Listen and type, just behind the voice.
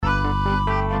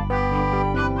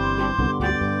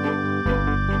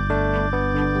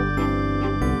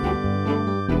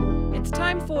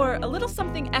for a little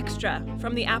something extra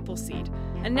from the Appleseed.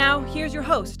 And now, here's your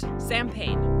host, Sam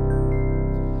Payne.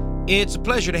 It's a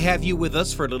pleasure to have you with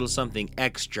us for a little something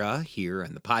extra here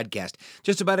on the podcast.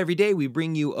 Just about every day, we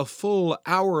bring you a full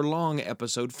hour-long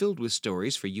episode filled with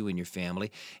stories for you and your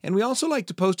family. And we also like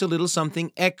to post a little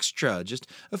something extra, just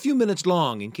a few minutes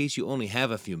long, in case you only have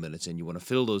a few minutes and you want to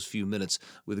fill those few minutes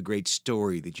with a great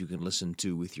story that you can listen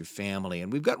to with your family.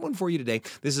 And we've got one for you today.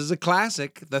 This is a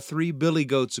classic, The Three Billy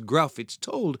Goats Gruff. It's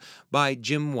told by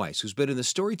Jim Weiss, who's been in the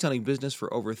storytelling business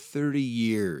for over 30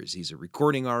 years. He's a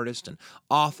recording artist and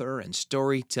author and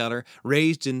storyteller,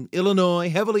 raised in Illinois,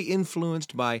 heavily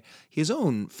influenced by his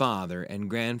own father and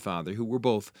grandfather, who were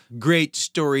both great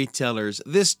storytellers.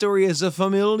 This story is a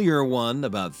familiar one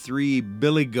about three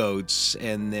billy goats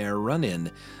and their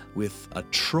run-in with a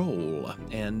troll,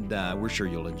 and we're sure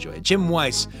you'll enjoy it. Jim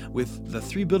Weiss with The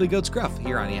Three Billy Goats Gruff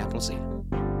here on the Appleseed.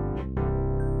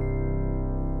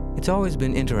 It's always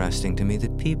been interesting to me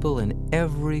that people in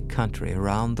every country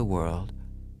around the world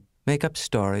make up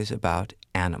stories about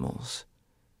animals.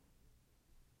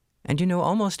 And you know,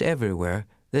 almost everywhere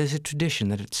there's a tradition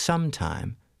that at some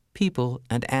time people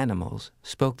and animals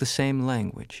spoke the same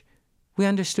language. We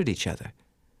understood each other.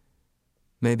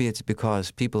 Maybe it's because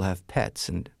people have pets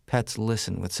and pets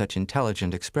listen with such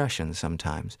intelligent expressions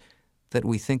sometimes that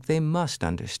we think they must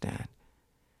understand.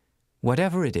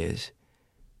 Whatever it is,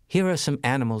 here are some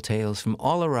animal tales from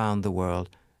all around the world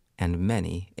and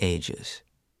many ages.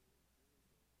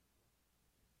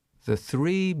 The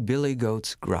Three Billy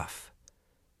Goats Gruff.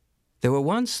 There were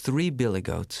once three billy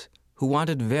goats who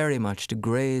wanted very much to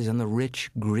graze on the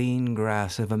rich green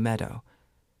grass of a meadow,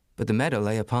 but the meadow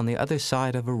lay upon the other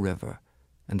side of a river,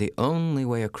 and the only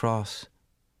way across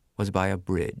was by a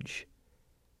bridge.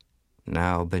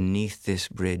 Now beneath this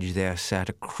bridge there sat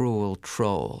a cruel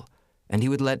troll, and he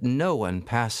would let no one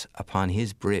pass upon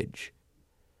his bridge.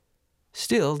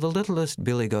 Still, the littlest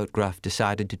billy goat Gruff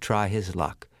decided to try his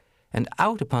luck, and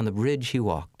out upon the bridge he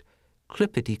walked.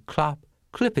 Clippity-clop,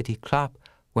 clippity-clop,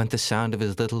 went the sound of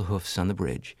his little hoofs on the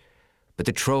bridge. But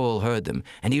the troll heard them,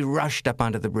 and he rushed up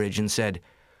onto the bridge and said,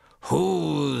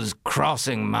 "Who's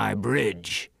crossing my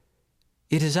bridge?"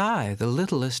 "It is I, the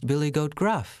littlest billy goat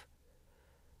Gruff."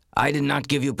 "I did not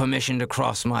give you permission to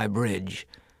cross my bridge,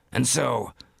 and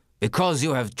so, because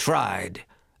you have tried,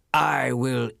 I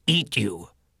will eat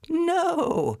you."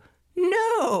 "No,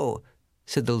 no,"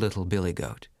 said the little billy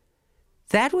goat.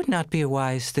 "That would not be a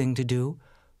wise thing to do,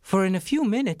 for in a few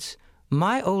minutes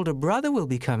my older brother will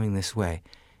be coming this way,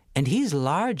 and he's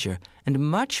larger and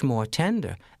much more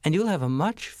tender, and you'll have a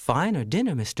much finer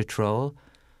dinner, Mr. Troll."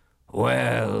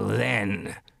 "Well,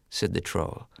 then," said the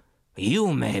troll,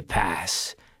 "you may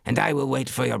pass, and I will wait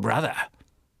for your brother."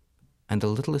 And the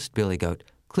littlest billy goat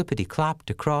clippity-clopped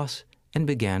across and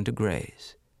began to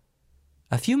graze.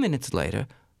 A few minutes later,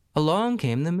 along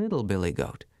came the middle billy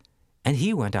goat, and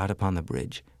he went out upon the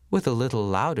bridge with a little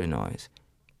louder noise.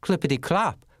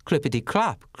 Clippity-clop,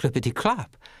 clippity-clop,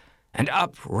 clippity-clop, and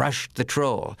up rushed the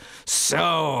troll.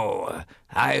 "So,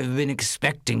 I've been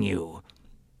expecting you.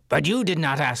 But you did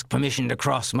not ask permission to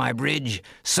cross my bridge,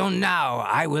 so now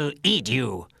I will eat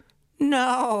you."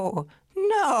 "No,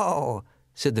 no,"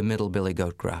 said the middle billy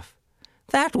goat Gruff.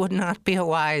 "That would not be a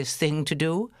wise thing to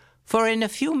do, for in a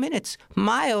few minutes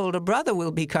my older brother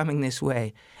will be coming this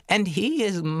way, and he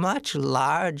is much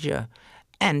larger,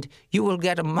 and you will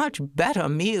get a much better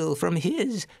meal from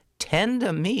his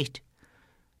tender meat."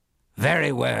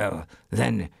 "Very well,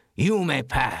 then you may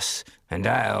pass, and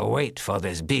I'll wait for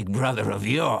this big brother of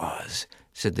yours,"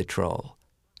 said the troll.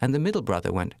 And the middle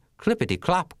brother went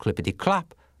clippity-clop,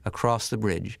 clippity-clop across the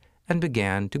bridge and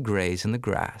began to graze in the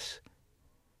grass.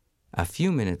 A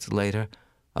few minutes later,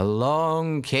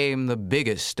 along came the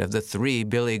biggest of the three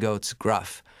billy goats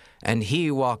Gruff, and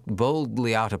he walked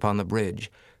boldly out upon the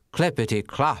bridge.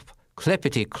 Clippity-clop,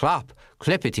 clippity-clop,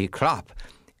 clippity-clop,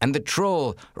 and the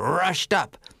troll rushed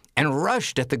up and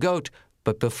rushed at the goat,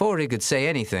 but before he could say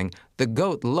anything, the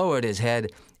goat lowered his head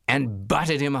and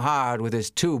butted him hard with his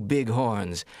two big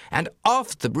horns, and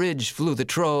off the bridge flew the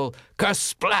troll,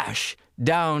 kersplash,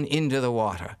 down into the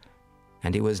water,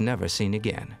 and he was never seen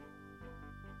again.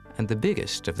 And the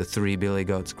biggest of the three billy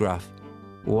goats Gruff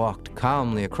walked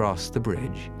calmly across the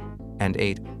bridge and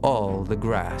ate all the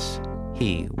grass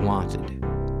he wanted.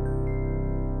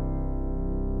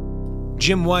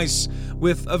 Jim Weiss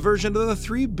with a version of The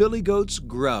Three Billy Goats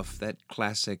Gruff, that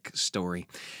classic story.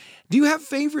 Do you have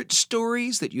favorite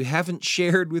stories that you haven't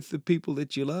shared with the people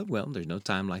that you love? Well, there's no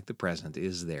time like the present,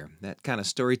 is there? That kind of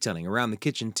storytelling around the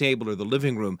kitchen table or the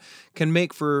living room can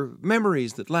make for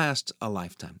memories that last a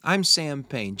lifetime. I'm Sam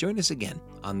Payne. Join us again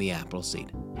on the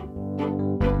Appleseed.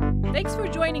 Thanks for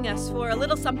joining us for a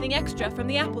little something extra from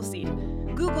the Appleseed.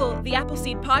 Google the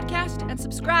Appleseed podcast and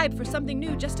subscribe for something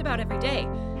new just about every day.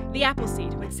 The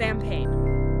Appleseed with Sam Payne.